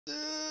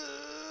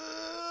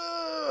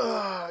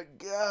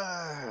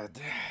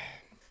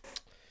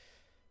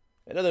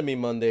Another meme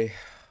Monday,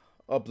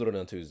 uploaded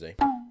on Tuesday.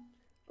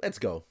 Let's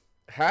go.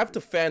 Half the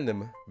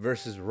fandom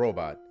versus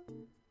robot.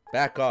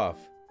 Back off.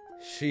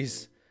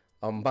 She's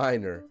a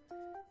minor.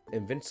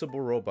 Invincible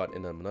robot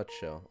in a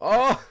nutshell.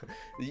 Oh,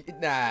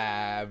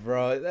 nah,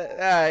 bro.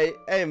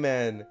 Hey,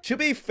 man. To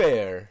be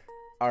fair,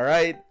 all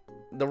right,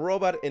 the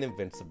robot in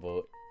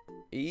Invincible,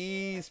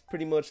 he's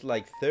pretty much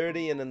like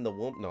 30, and then the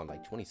woman, no,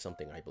 like 20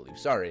 something, I believe.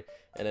 Sorry.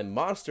 And then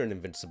Monster in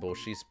Invincible,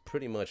 she's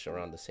pretty much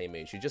around the same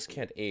age. You just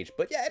can't age.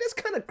 But yeah, it is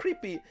kind of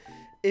creepy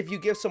if you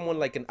give someone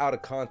like an out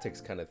of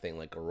context kind of thing,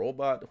 like a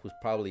robot who's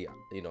probably,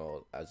 you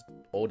know, as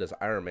old as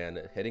Iron Man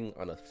hitting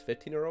on a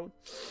 15-year-old.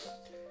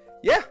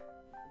 Yeah,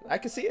 I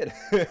can see it.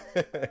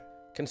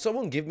 Can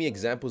someone give me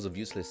examples of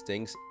useless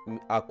things?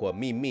 Aqua,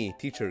 me,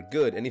 teacher,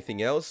 good.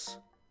 Anything else?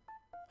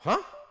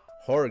 Huh?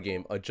 Horror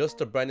game. Adjust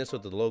the brightness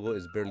of the logo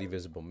is barely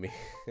visible. Me.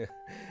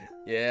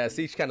 Yeah,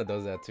 Siege kind of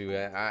does that too.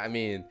 I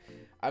mean,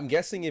 I'm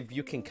guessing if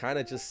you can kind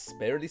of just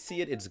barely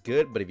see it, it's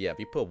good. But if you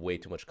put way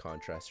too much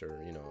contrast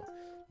or, you know,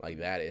 like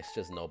that, it's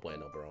just no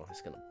bueno, bro.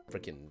 It's gonna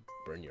freaking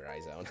burn your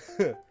eyes out.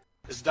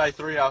 It's day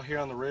 3 out here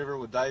on the river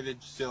with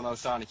David. Still no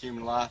sign of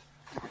human life.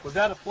 Was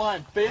that a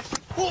flying fish?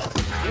 Ooh,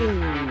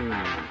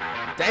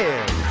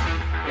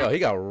 damn. Yo, he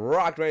got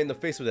rocked right in the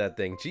face with that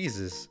thing.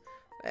 Jesus.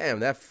 Damn,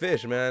 that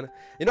fish, man.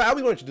 You know, I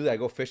always wanted to do that.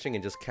 Go fishing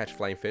and just catch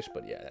flying fish.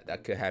 But yeah,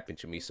 that could happen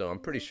to me. So I'm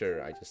pretty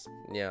sure I just,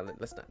 yeah,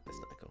 let's not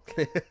go.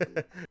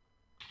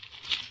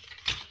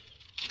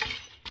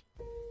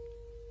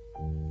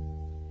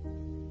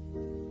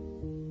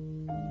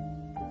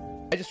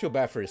 I just feel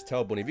bad for his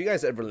tailbone. If you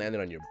guys ever landed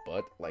on your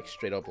butt, like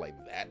straight up like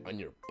that on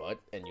your butt,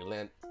 and you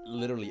land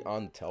literally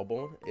on the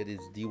tailbone, it is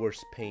the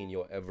worst pain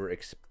you'll ever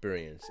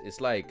experience. It's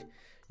like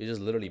you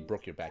just literally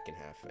broke your back in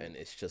half, and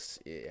it's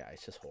just, yeah,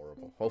 it's just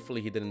horrible.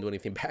 Hopefully he didn't do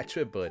anything bad to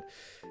it, but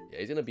yeah,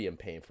 he's gonna be in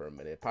pain for a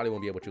minute. Probably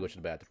won't be able to go to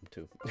the bathroom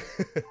too.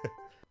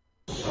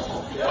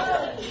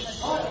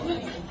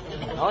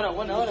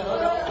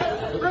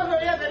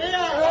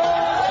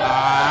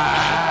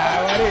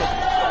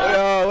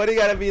 What do you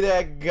gotta be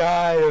that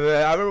guy,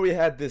 man? I remember we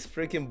had this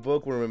freaking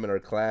bookworm in our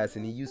class,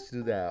 and he used to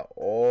do that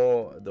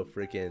all the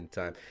freaking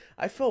time.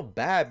 I felt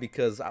bad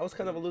because I was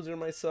kind of a loser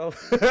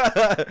myself,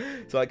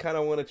 so I kind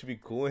of wanted to be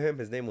cool with him.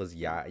 His name was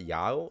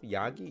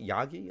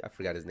Yagi. I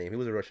forgot his name. He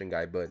was a Russian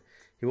guy, but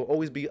he will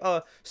always be,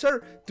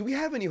 sir, do we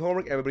have any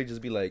homework? Everybody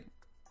just be like,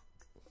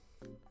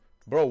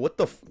 bro, what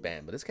the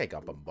man? But this guy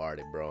got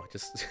bombarded, bro.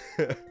 Just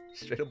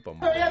straight up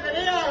bombarded.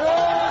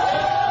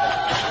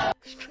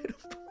 Straight up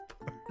bombarded.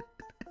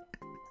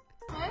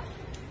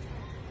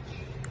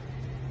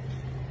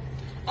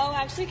 Oh,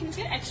 actually, can you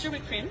get extra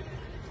whipped cream?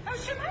 Oh,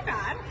 sure, my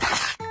bad.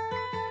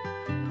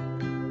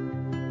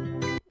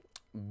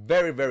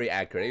 Very, very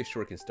accurate. I used to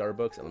work in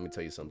Starbucks, and let me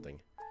tell you something.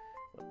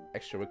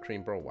 Extra whipped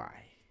cream, bro, why?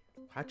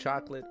 Hot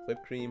chocolate,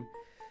 whipped cream.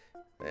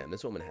 Man,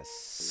 this woman has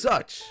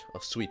such a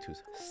sweet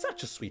tooth.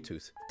 Such a sweet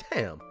tooth.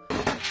 Damn.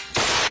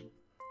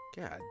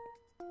 God.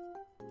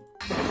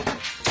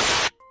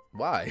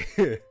 Why?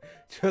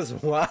 Just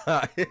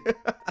why?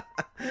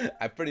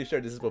 I'm pretty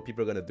sure this is what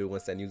people are going to do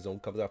once that new zone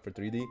comes out for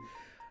 3D.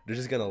 They're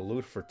just going to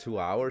loot for 2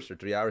 hours or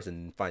 3 hours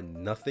and find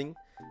nothing.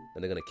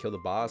 Then they're going to kill the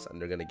boss, and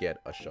they're going to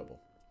get a shovel.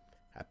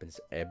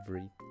 Happens every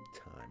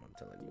time, I'm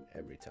telling you.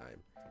 Every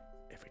time.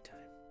 Every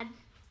time.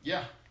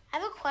 Yeah. I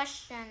have a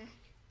question.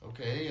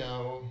 Okay,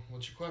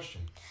 what's your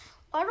question?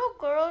 Why do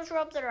girls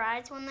rub their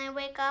eyes when they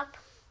wake up?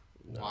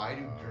 Why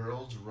do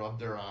girls rub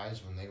their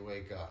eyes when they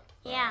wake up?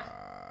 Yeah.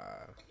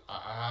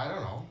 I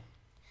don't know.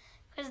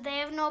 Because they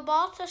have no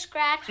balls to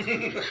scratch.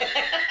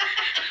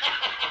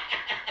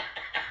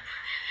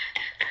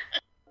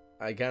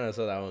 I kind of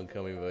saw that one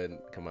coming,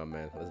 but come on,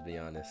 man. Let's be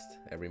honest.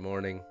 Every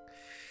morning,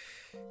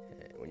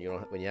 when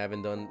you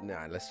haven't done,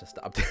 nah, let's just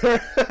stop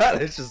there.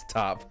 Let's just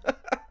stop.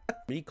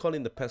 Me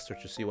calling the pet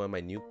search to see why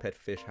my new pet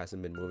fish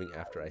hasn't been moving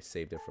after I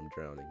saved it from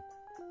drowning.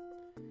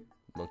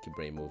 Monkey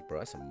brain move, bro.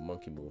 That's a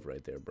monkey move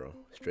right there, bro.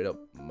 Straight up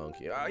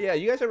monkey. Oh yeah,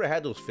 you guys ever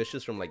had those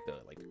fishes from like the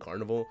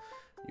carnival?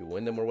 You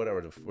win them or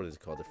whatever. What is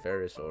it called? The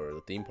Ferris or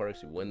the theme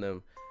parks. You win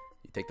them.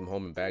 You take them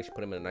home in bags. You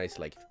put them in a nice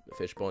like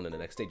fish bone, and the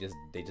next day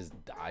they just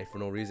die for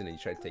no reason, and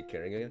you try to take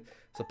care of them.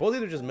 Supposedly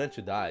they're just meant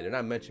to die. They're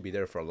not meant to be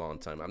there for a long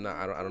time. I don't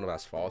know if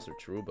that's false or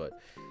true,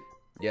 but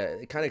yeah,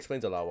 it kind of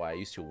explains a lot why I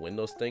used to win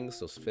those things,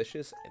 those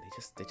fishes, and they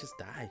just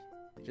die.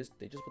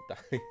 They just would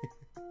die.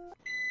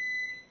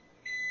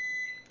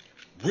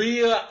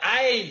 Real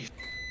ice.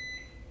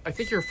 I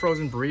think your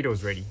frozen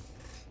burrito's ready.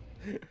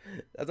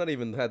 That's not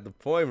even had the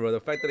point, bro.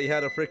 The fact that he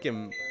had a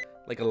freaking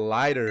like a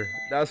lighter,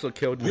 that's what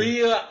killed me.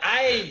 Real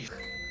ice.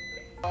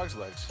 Dog's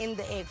legs. In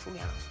the egg for me.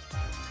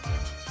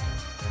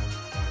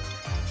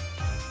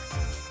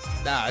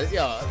 Nah,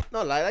 yo,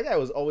 no lie, that guy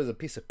was always a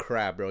piece of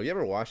crap, bro. You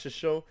ever watch this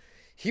show?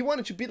 He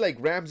wanted to be like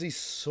Ramsey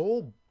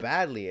so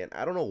badly, and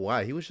I don't know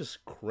why. He was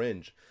just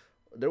cringe.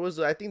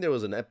 I think there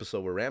was an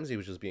episode where Ramsey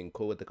was just being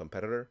cool with the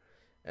competitor,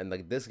 and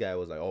like this guy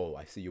was like, "Oh,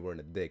 I see you wearing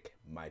a dick.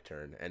 My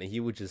turn." And he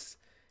would just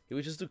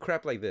do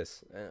crap like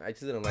this. And I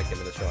just didn't like him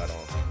in the show at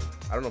all.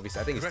 I don't know if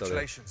I think he's still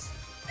there. Congratulations.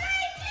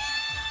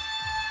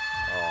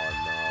 Oh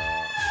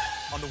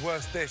no. on the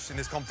worst dish in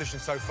this competition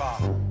so far.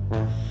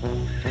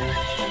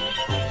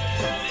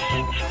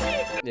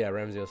 Yeah,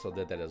 Ramsey also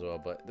did that as well.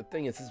 But the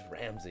thing is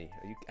Ramsey.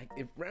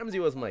 If Ramsey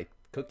was my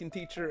cooking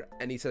teacher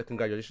and he said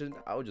congratulations,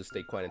 I would just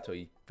stay quiet until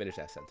he finished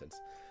that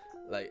sentence.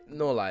 Like,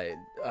 no lie.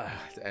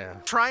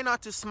 Damn. Try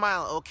not to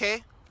smile,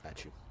 okay?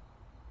 At you.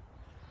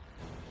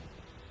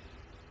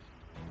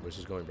 Where's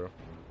this going, bro?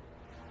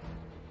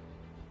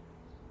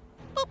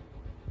 Boop.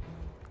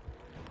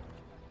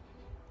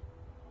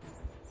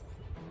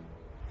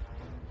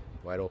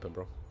 Wide open,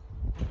 bro.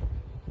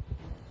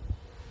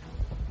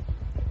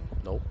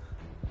 Nope.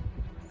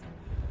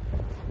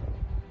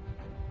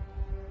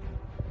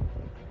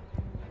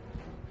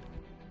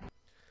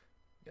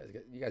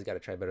 You guys gotta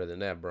try better than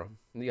that, bro.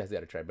 You guys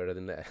gotta try better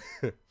than that.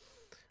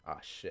 Ah,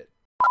 shit.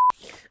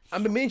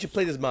 I've been meaning to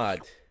play this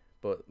mod,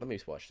 but let me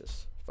watch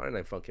this. Friday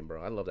Night Funkin',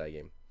 bro. I love that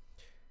game.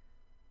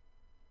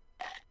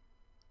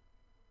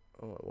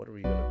 Oh, what are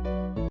we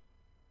gonna do?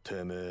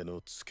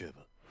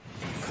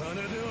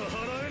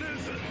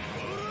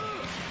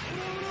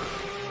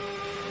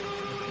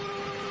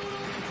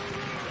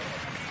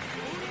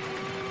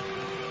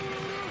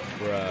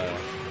 Bruh.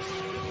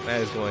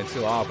 Man is going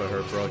too off on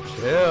her, bro.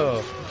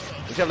 Chill.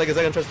 You have like a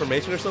second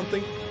transformation or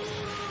something?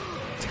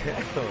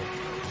 Damn.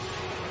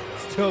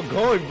 Still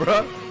going,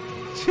 bro.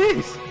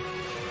 Jeez.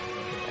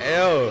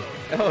 Yo,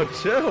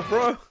 chill,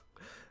 bro.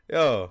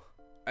 Yo.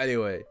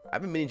 Anyway,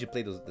 I've been meaning to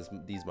play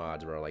these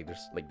mods, bro. Like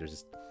there's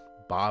this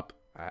Bob,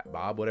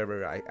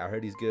 whatever. I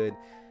heard he's good.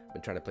 I've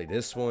been trying to play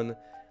this one.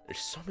 There's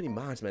so many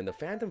mods, man. The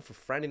fandom for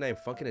Friday Night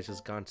Funkin' has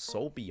just gone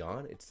so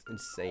beyond. It's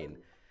insane.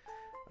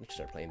 I'm just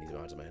start playing these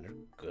mods, man. They're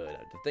good.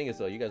 The thing is,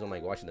 though, you guys don't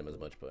like watching them as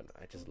much, but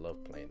I just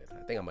love playing it.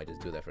 I think I might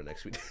just do that for the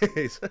next few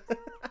days. What's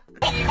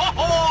going on?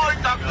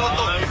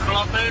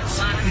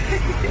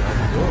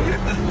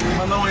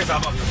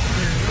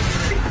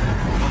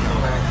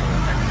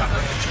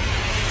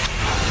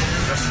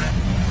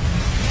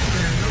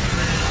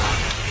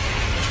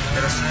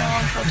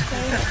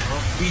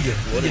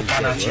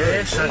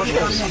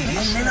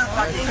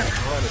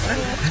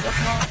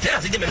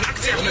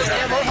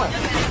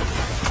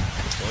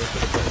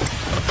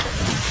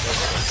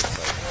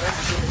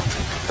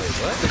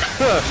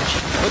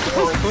 What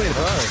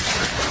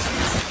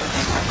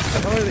the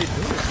hell are they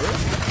doing, bro?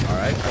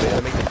 Alright, are they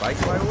gonna make the bike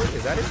fly away?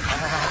 Is that it?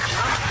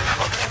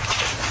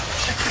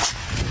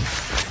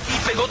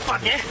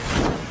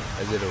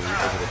 Is it a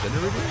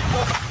generator?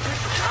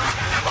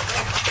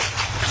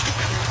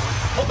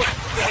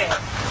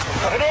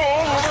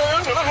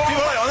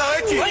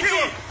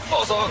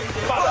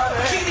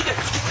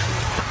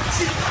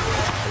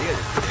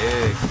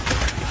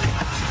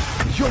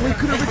 Yo, we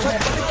could have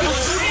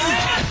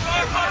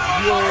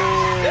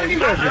Yo, you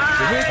guys are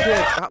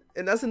ridiculous.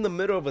 And that's in the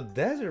middle of a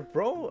desert,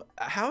 bro.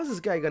 How is this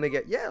guy gonna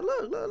get? Yeah,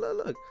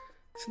 look.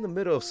 It's in the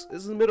middle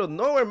of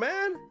nowhere,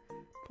 man.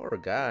 Poor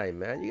guy,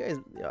 man. You guys,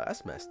 yo,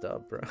 that's messed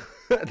up, bro.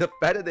 The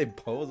fact that they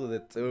pose with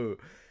it too.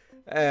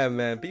 Yeah,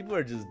 man. People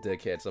are just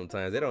dickheads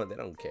sometimes. They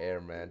don't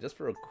care, man. Just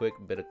for a quick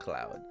bit of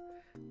cloud.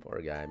 Poor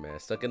guy, man.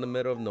 Stuck in the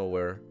middle of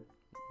nowhere.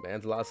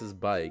 Man's lost his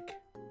bike.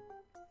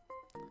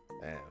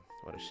 Damn,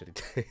 what a shitty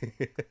day.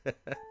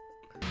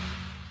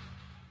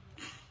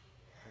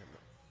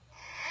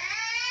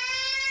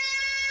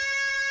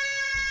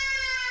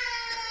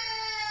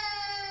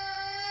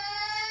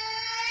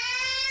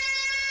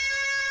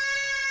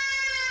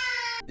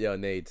 Yo,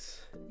 Neo,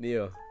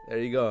 there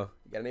you go.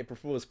 You got an April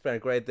Fool's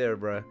prank right there,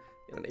 bro. You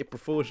got an April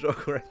Fool's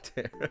joke right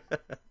there.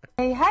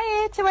 Hey,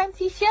 hi, to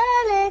MC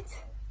Charlotte.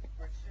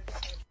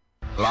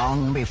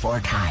 Long before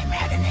time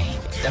had a name,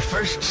 the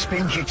first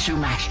Spinjitzu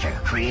master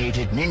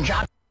created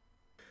ninja.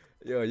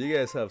 Yo, you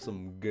guys have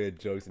some good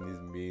jokes in these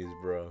memes,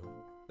 bro.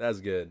 That's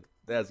good.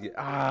 That's good.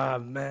 Ah,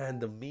 man,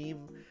 the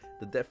meme,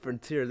 the Death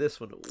Frontier, this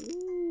one.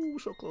 Ooh,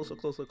 so close, so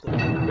close, so close.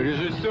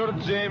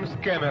 Режиссер Джеймс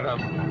Кэмерон.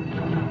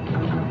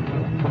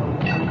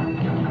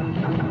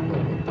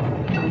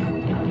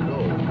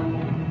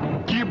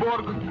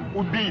 Киборг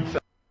убийца.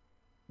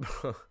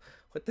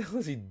 What the hell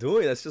is he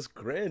doing? That's just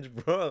cringe,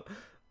 bro. What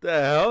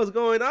the hell is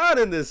going on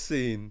in this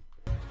scene?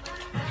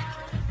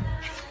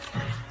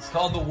 It's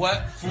called the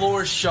wet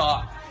floor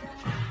shot.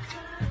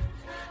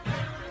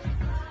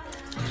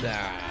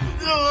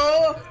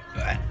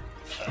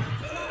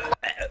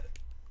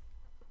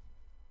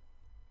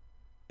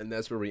 And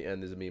that's where we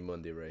end this Meme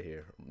Monday right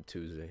here on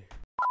Tuesday.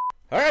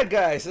 Alright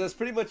guys, so that's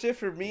pretty much it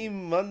for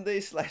Meme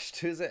Monday /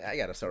 Tuesday. I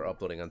gotta start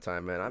uploading on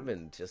time, man. I've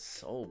been just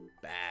so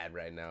bad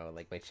right now.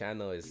 Like, my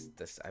channel is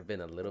just, I've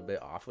been a little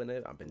bit off with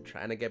it. I've been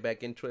trying to get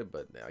back into it,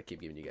 but I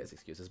keep giving you guys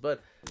excuses.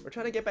 But we're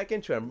trying to get back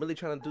into it. I'm really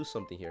trying to do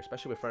something here,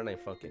 especially with Friday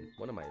Night Funkin',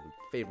 one of my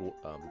favorite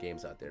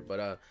games out there.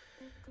 But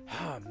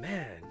oh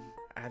man,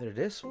 either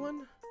this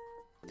one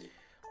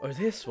or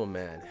this one,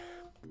 man.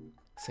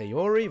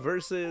 Sayori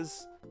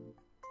versus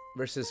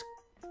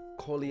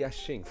Kolia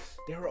Shinx.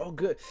 They were all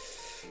good.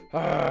 You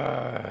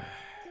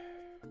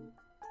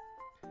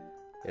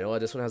know what?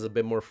 This one has a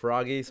bit more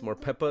froggy, some more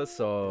pepper,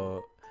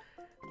 so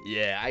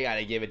Yeah, I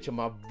gotta give it to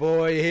my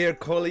boy here,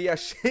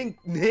 Kolyashink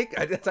Nick.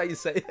 That's how you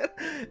say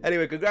it.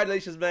 Anyway,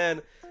 congratulations,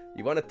 man.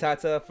 You won a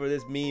Tata for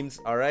this memes.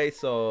 Alright,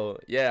 so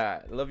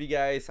yeah, love you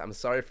guys. I'm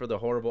sorry for the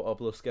horrible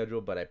upload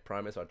schedule, but I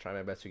promise I'll try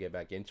my best to get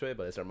back into it.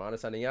 But it's Rmando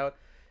signing out.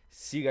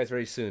 See you guys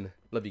very soon.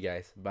 Love you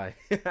guys. Bye.